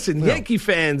just so. And listen, Yankee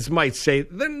fans might say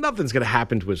nothing's going to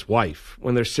happen to his wife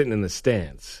when they're sitting in the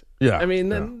stands. Yeah, I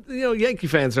mean, Yankee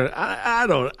fans are. I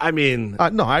don't. I mean,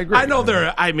 no, I agree. I know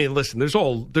there. I mean, listen, there's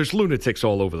lunatics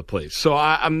all over the place. So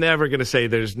I'm never going to say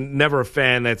there's never a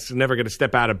fan that's never going to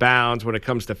step out of bounds when it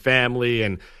comes to family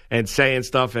and saying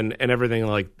stuff and everything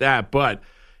like that. But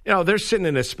they're sitting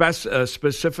in a specific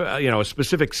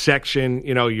section.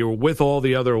 You're with all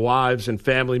the other wives and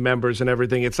family members and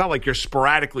everything. It's not like you're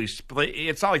sporadically.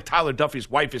 It's not like Tyler Duffy's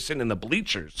wife is sitting in the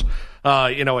bleachers,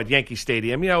 at Yankee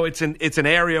Stadium. It's an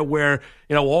area where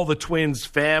all the Twins'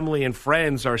 family and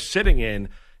friends are sitting in.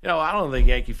 I don't think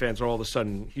Yankee fans are all of a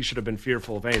sudden he should have been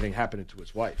fearful of anything happening to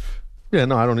his wife. Yeah,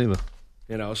 no, I don't either.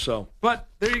 But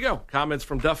there you go. Comments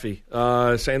from Duffy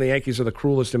saying the Yankees are the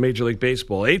cruelest in Major League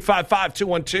Baseball.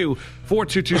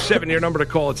 855-212-4227, your number to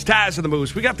call. It's Taz and the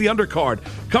Moose. We got the undercard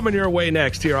coming your way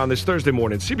next here on this Thursday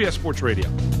morning, CBS Sports Radio.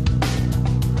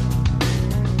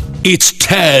 It's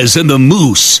Taz and the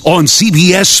Moose on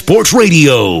CBS Sports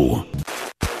Radio.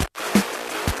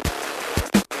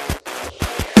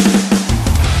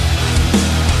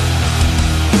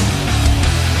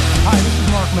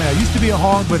 I used to be a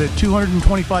hog, but at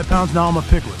 225 pounds, now I'm a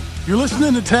piglet. You're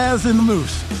listening to Taz and the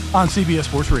Moose on CBS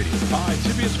Sports Radio. All right,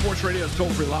 CBS Sports Radio's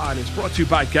toll-free line is brought to you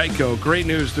by Geico. Great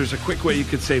news. There's a quick way you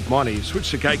can save money.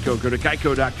 Switch to Geico. Go to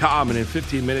geico.com, and in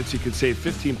 15 minutes, you can save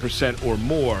 15% or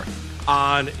more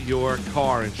on your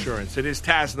car insurance. It is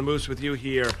Taz and the Moose with you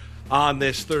here on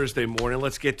this Thursday morning.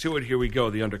 Let's get to it. Here we go,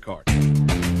 the undercard.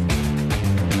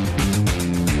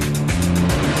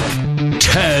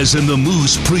 Taz and the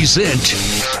Moose present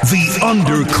the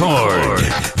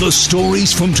Undercard. The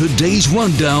stories from today's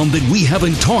rundown that we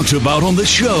haven't talked about on the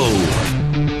show.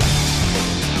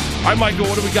 All right, Michael,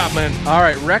 what do we got, man? All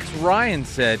right, Rex Ryan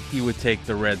said he would take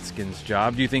the Redskins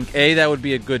job. Do you think, A, that would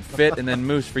be a good fit? And then,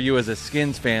 Moose, for you as a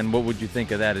Skins fan, what would you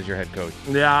think of that as your head coach?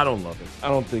 Yeah, I don't love it. I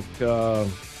don't think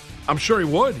I'm sure he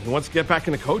would. He wants to get back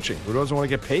into coaching. Who doesn't want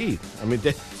to get paid? I mean,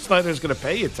 Snyder's going to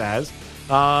pay you, Taz.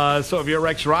 So if you're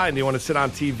Rex Ryan, do you want to sit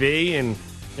on TV and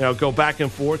go back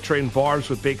and forth, trading barbs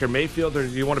with Baker Mayfield, or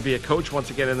do you want to be a coach once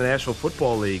again in the National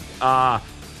Football League? I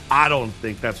don't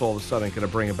think that's all of a sudden going to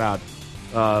bring about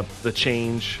the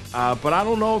change. But I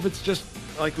don't know if it's just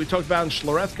like we talked about, and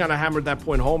Schlereth kind of hammered that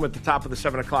point home at the top of the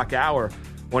 7 o'clock hour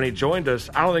when he joined us.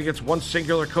 I don't think it's one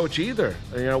singular coach either.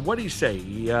 What did he say?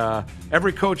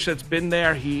 Every coach that's been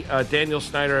there, Daniel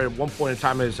Snyder at one point in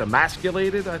time is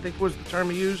emasculated, I think was the term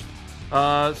he used.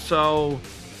 So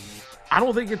I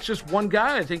don't think it's just one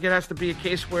guy. I think it has to be a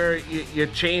case where you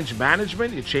change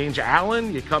management, you change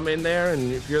Allen, you come in there,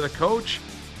 and if you're the coach,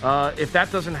 if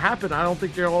that doesn't happen, I don't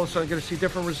think you're all of a sudden going to see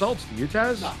different results. Do you,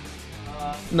 Taz?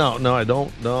 No, I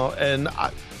don't. No, and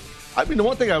I mean, the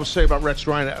one thing I would say about Rex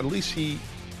Ryan, at least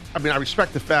I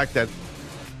respect the fact that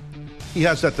he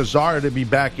has that desire to be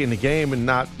back in the game and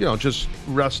not, just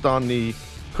rest on the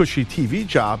cushy TV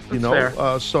job,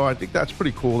 Fair. So I think that's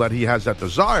pretty cool that he has that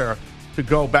desire. to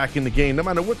go back in the game, no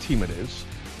matter what team it is,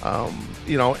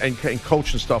 and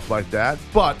coach and stuff like that.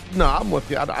 But, no, I'm with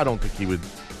you. I don't think he would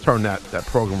turn that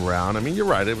program around. I mean, you're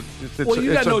right.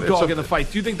 You got no dog in the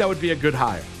fight. Do you think that would be a good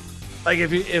hire? Like,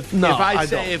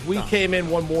 if we came in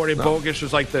one morning, Bogus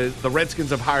was like the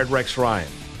Redskins have hired Rex Ryan,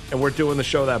 and we're doing the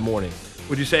show that morning,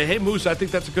 would you say, hey, Moose, I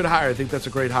think that's a good hire. I think that's a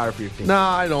great hire for your team? No,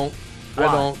 I don't. Why?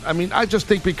 I don't. I mean, I just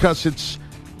think because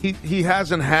he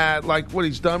hasn't had, like, what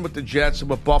he's done with the Jets and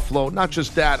with Buffalo. Not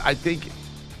just that. I think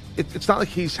it's not like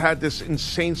he's had this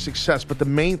insane success, but the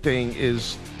main thing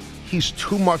is he's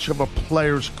too much of a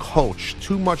player's coach,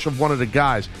 too much of one of the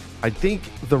guys. I think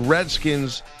the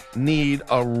Redskins need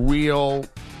a real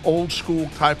old school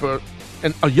type of,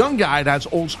 and a young guy that has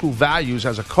old school values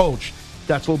as a coach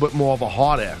that's a little bit more of a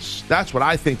hard ass. That's what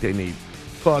I think they need.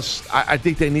 Plus, I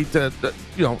think they need to,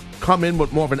 come in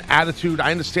with more of an attitude.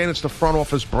 I understand it's the front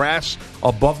office brass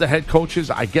above the head coaches.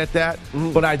 I get that.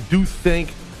 But I do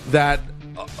think that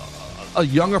a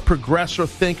younger progressor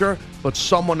thinker, but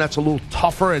someone that's a little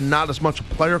tougher and not as much a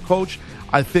player coach,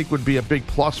 I think would be a big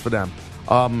plus for them.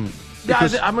 I'm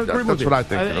agreeing with you. That's what I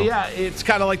think. Yeah, it's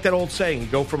kind of like that old saying: you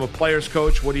go from a player's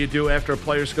coach. What do you do after a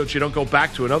player's coach? You don't go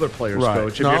back to another player's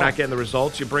coach. If you're not getting the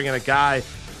results, you bring in a guy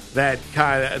that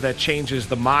changes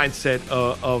the mindset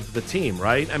of the team.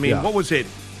 Right? I mean, what was it?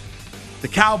 The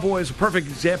Cowboys, a perfect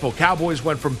example. Cowboys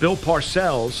went from Bill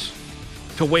Parcells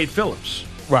to Wade Phillips.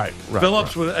 Right.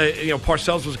 Phillips was,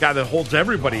 Parcells was a guy that holds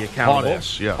everybody accountable.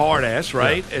 Hard ass,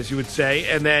 right? Yeah. As you would say.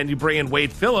 And then you bring in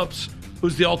Wade Phillips,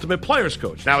 who's the ultimate player's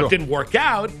coach. Now, it didn't work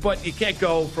out, but you can't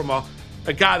go from a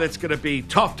guy that's going to be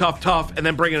tough, and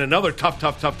then bring in another tough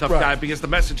guy because the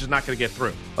message is not going to get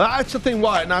through. That's the thing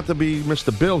why, not to be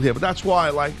Mr. Bill here, but that's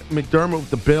why, like, McDermott with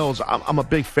the Bills, I'm a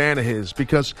big fan of his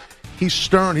because he's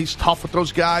stern, he's tough with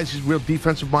those guys, he's a real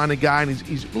defensive-minded guy, and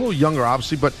he's a little younger,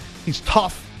 obviously, but he's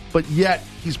tough, but yet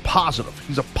he's positive.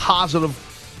 He's a positive,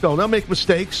 they'll make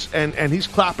mistakes, and he's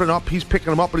clapping up, he's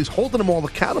picking them up, but he's holding them all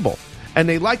accountable. And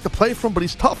they like to play for him, but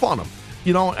he's tough on them,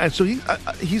 and so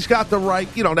he's got the right,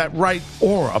 that right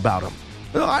aura about him.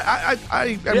 I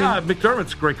mean,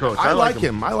 McDermott's a great coach. I like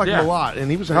him. I like him a lot, and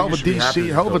he was a hell of a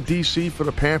DC for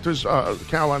the Panthers,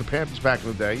 Carolina Panthers back in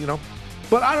the day,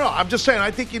 But I don't know. I'm just saying. I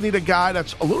think you need a guy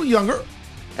that's a little younger,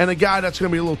 and a guy that's going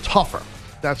to be a little tougher.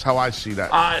 That's how I see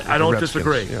that. I don't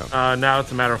disagree. Yeah. Now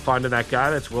it's a matter of finding that guy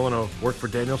that's willing to work for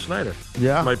Daniel Snyder.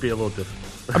 Yeah, it might be a little different.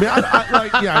 I mean,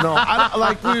 I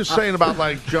like we were saying about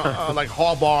like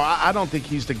Harbaugh. I don't think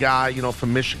he's the guy,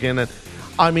 from Michigan. And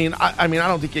I mean, I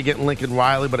don't think you're getting Lincoln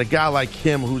Riley, but a guy like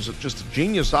him who's just a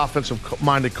genius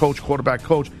offensive-minded coach, quarterback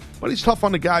coach. But he's tough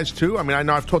on the guys too. I mean, I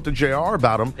know I've talked to JR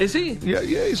about him. Is he? Yeah.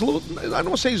 He's a little. I don't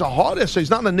want to say he's a hard ass. He's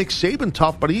not the Nick Saban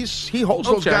tough, but he holds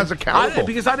those guys accountable.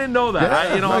 Because I didn't know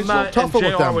that. Yeah, I'm not. Tougher And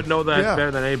with JR them. would know that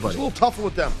better than anybody. He's a little tougher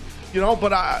with them.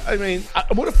 But I mean,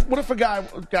 what if a guy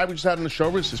we just had on the show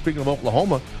recently, speaking of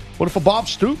Oklahoma, what if a Bob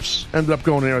Stoops ended up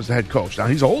going there as the head coach? Now,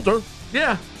 he's older.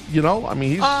 Yeah. I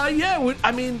mean, he's...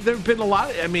 I mean, there have been a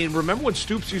lot... I mean, remember when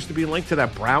Stoops used to be linked to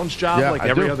that Browns job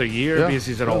every other year because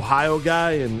he's an Ohio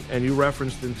guy, and you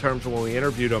referenced in terms of when we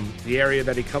interviewed him, the area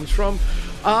that he comes from.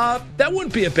 That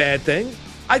wouldn't be a bad thing.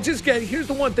 Here's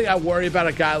the one thing I worry about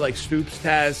a guy like Stoops,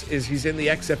 Taz, is he's in the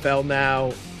XFL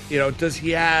now. Does he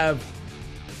have...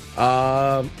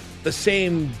 the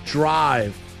same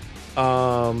drive,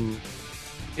 to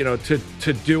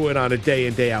do it on a day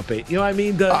in, day out basis. You know what I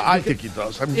mean? I think he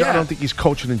does. I mean, I don't think he's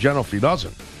coaching in general if he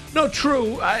doesn't. No,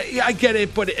 true. I get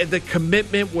it, but the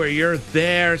commitment where you're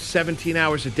there 17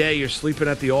 hours a day, you're sleeping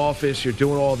at the office, you're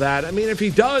doing all that. I mean, if he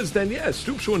does, then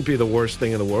Stoops wouldn't be the worst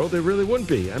thing in the world. It really wouldn't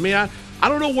be. I mean, I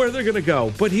don't know where they're going to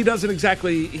go, but he doesn't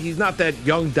exactly. He's not that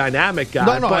young, dynamic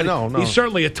guy. No. He's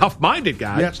certainly a tough-minded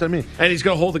guy. Yeah, that's what I mean. And he's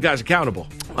going to hold the guys accountable.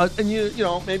 And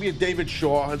maybe a David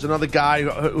Shaw is another guy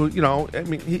who, I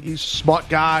mean, he's a smart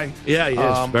guy. Yeah, he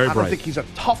is. Very bright. I don't think he's a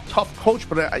tough coach,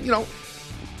 but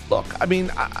look, I mean,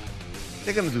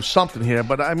 they're going to do something here,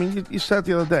 but I mean, you said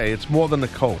the other day, it's more than the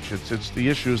coach. It's the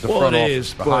issues, the front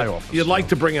office, the high office. You'd like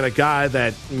to bring in a guy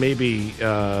that maybe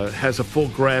has a full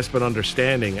grasp and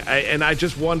understanding. And I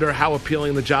just wonder how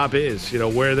appealing the job is,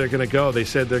 where they're going to go. They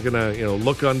said they're going to,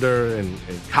 look under in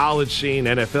college scene,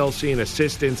 NFL scene,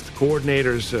 assistants,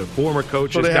 coordinators, former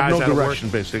coaches, so they guys have no direction,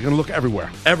 basically. They're going to look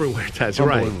everywhere. Everywhere, that's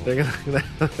right.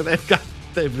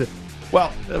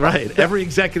 Right. Every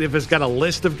executive has got a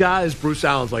list of guys. Bruce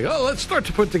Allen's like, let's start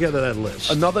to put together that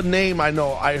list. Another name I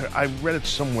know, I read it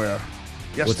somewhere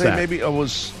yesterday. Maybe it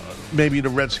was the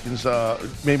Redskins,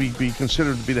 maybe be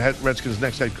considered to be the Redskins'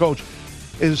 next head coach.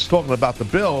 is talking about the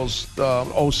Bills,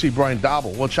 OC Brian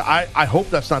Daboll, which I hope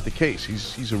that's not the case.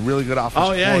 He's a really good offensive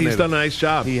coordinator. He's done a nice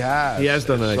job. He has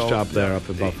done a nice job there up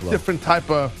in Buffalo. Different type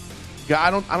of guy.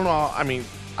 I don't know. I mean,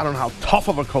 I don't know how tough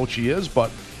of a coach he is,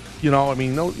 but he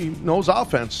knows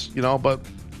offense. But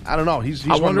I don't know. He's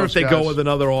I wonder one if they go with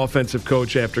another offensive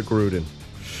coach after Gruden.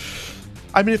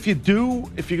 I mean, if you're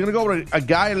going to go with a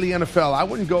guy in the NFL, I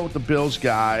wouldn't go with the Bills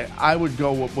guy. I would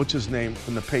go with, what's his name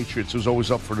from the Patriots, who's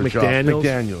always up for the job.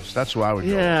 McDaniels. That's who I would go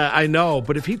with. Yeah, I know.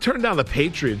 But if he turned down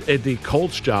the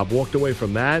Colts job, walked away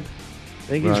from that, I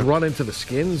think he's run into the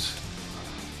Skins.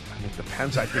 I mean, it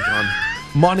depends, I think, on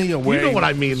money away. You know what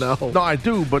I mean, though. No, I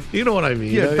do, but you know what I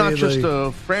mean. Yeah, it's not just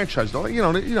a franchise, though. You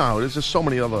know, there's just so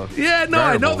many other. Yeah, no,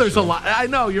 I know there's a lot. I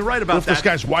know you're right about that. This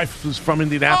guy's wife is from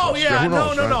Indianapolis. Oh yeah, who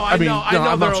knows, no. Right?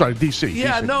 I'm sorry, DC.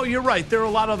 Yeah, DC. no, you're right. There are a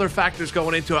lot of other factors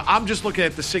going into it. I'm just looking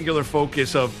at the singular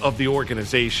focus of the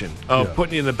organization of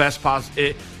putting you in the best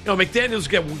possible. McDaniel's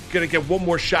going to get one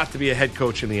more shot to be a head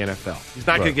coach in the NFL. He's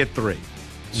not going to get 3.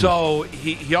 So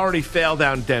he already failed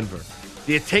down Denver.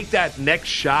 Do you take that next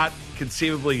shot?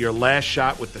 Conceivably your last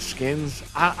shot with the Skins.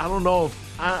 I don't know.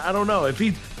 I don't know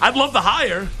I'd love to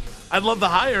hire.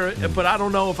 But I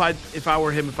don't know if I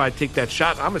were him, if I'd take that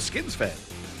shot. I'm a Skins fan.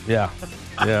 Yeah.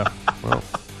 Well,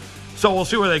 so we'll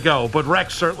see where they go. But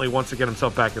Rex certainly wants to get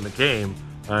himself back in the game,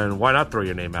 and why not throw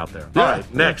your name out there? Yeah. All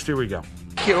right, next, here we go.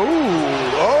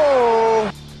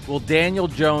 Will Daniel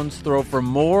Jones throw for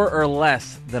more or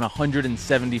less than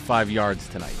 175 yards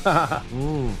tonight?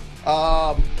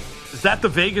 Is that the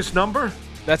Vegas number?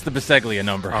 That's the Biseglia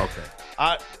number. Okay.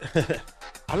 I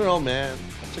don't know, man.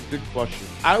 That's a good question.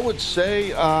 I would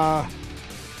say, I'm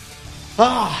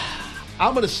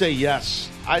going to say yes.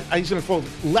 He's going to throw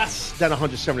less than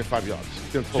 175 yards.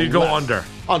 So you go under?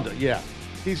 Under, yeah.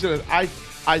 He's going to. I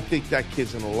think that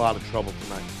kid's in a lot of trouble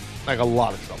tonight. Like a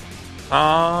lot of trouble.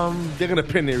 They're going to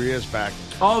pin their ears back.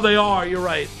 Oh, they are. You're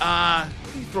right. What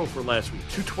did he throw for last week?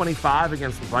 225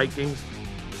 against the Vikings.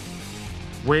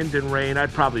 Wind and rain,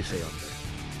 I'd probably say under.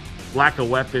 Lack of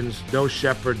weapons, no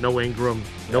Shepard, no Ingram,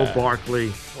 no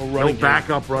Barkley, no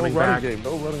backup running back.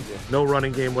 No running game. No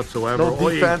running game whatsoever. No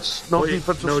defense. No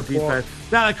defensive No support.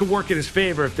 defense. Now, that could work in his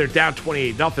favor. If they're down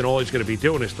 28-0, all he's going to be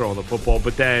doing is throwing the football.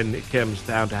 But then it comes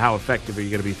down to how effective are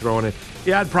you going to be throwing it.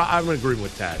 Yeah, I'm agreeing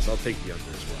with Taz. I'll take the under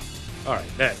as well. All right,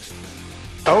 next.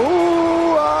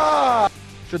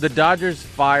 Should the Dodgers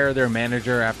fire their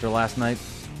manager after last night?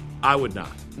 I would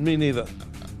not. Me neither.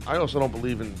 I also don't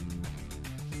believe in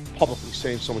publicly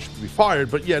saying someone should be fired,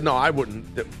 but no, I wouldn't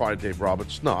fire Dave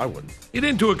Roberts. No, I wouldn't. He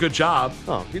didn't do a good job.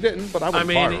 No, he didn't, but I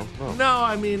wouldn't fire him.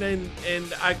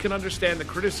 And I can understand the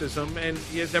criticism, and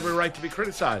he has every right to be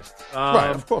criticized.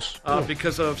 Right, of course.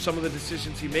 Because of some of the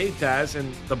decisions he made, Taz,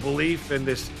 and the belief and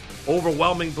this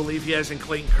overwhelming belief he has in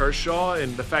Clayton Kershaw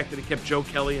and the fact that he kept Joe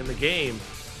Kelly in the game.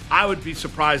 I would be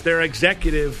surprised. Their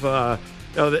executive,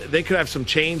 they could have some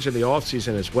change in the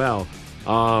offseason as well.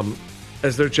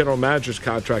 As their general manager's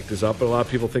contract is up, and a lot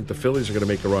of people think the Phillies are going to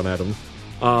make a run at him.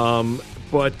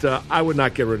 But I would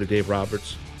not get rid of Dave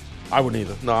Roberts. I wouldn't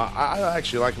either. No, I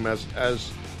actually like him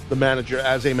as the manager,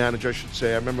 as a manager, I should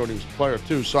say. I remember when he was a player,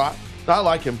 too. So I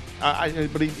like him.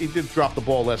 But he did drop the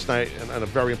ball last night at a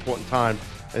very important time,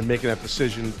 and making that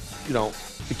decision,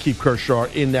 to keep Kershaw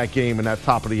in that game in that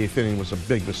top of the 8th inning was a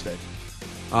big mistake.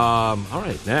 All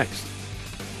right, next.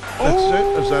 That's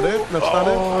it? Is that it? That's not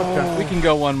it? Okay. We can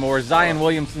go one more. Zion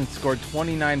Williamson scored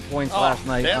 29 points last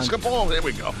night. Basketball? There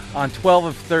we go. On 12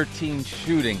 of 13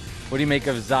 shooting. What do you make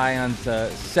of Zion's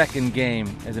second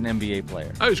game as an NBA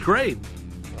player? Oh, it was great.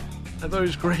 I thought it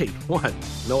was great. What?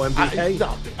 No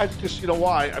NBA? I just, you know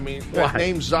why? I mean, that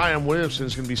name Zion Williamson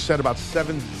is going to be said about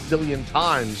 7 billion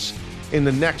times in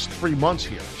the next 3 months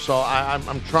here. So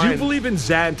I'm trying. Do you believe in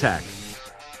Zantac?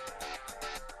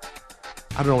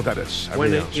 I don't know what that is.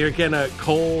 When you're getting a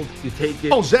cold, you take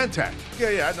it. Oh, Zantac.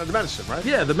 Yeah, the medicine, right?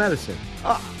 Yeah, the medicine.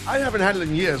 I haven't had it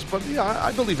in years, but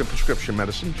I believe in prescription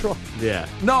medicine, sure. Yeah.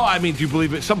 No, I mean, do you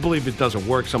believe it? Some believe it doesn't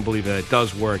work. Some believe that it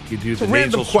does work. You do the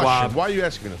nasal swab. Why are you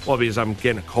asking me this? Well, because I'm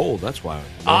getting a cold. That's why I'm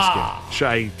asking. Should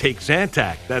I take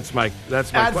Zantac? That's my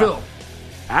Advil.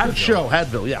 Advil. Good show,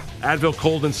 Advil, yeah. Advil,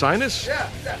 cold and sinus? Yeah,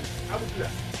 I would do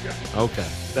that. Yeah. Okay.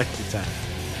 Thank you, Tad.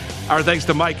 All right, thanks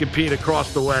to Mike and Pete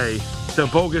across the way. So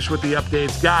Bogus with the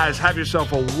updates. Guys, have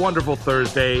yourself a wonderful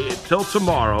Thursday. Until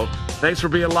tomorrow, thanks for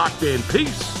being locked in.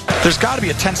 Peace. There's got to be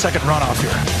a 10-second runoff here.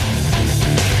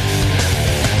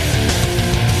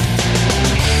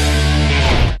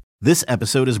 This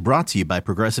episode is brought to you by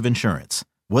Progressive Insurance.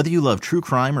 Whether you love true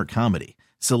crime or comedy,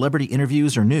 celebrity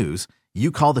interviews or news, you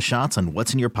call the shots on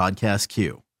what's in your podcast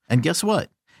queue. And guess what?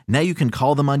 Now you can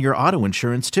call them on your auto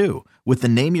insurance too with the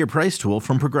Name Your Price tool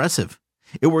from Progressive.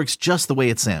 It works just the way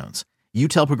it sounds. You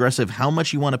tell Progressive how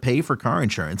much you want to pay for car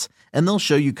insurance, and they'll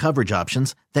show you coverage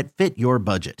options that fit your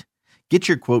budget. Get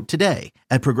your quote today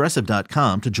at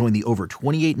Progressive.com to join the over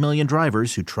 28 million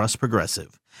drivers who trust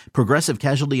Progressive. Progressive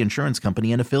Casualty Insurance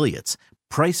Company and Affiliates.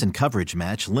 Price and coverage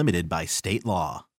match limited by state law.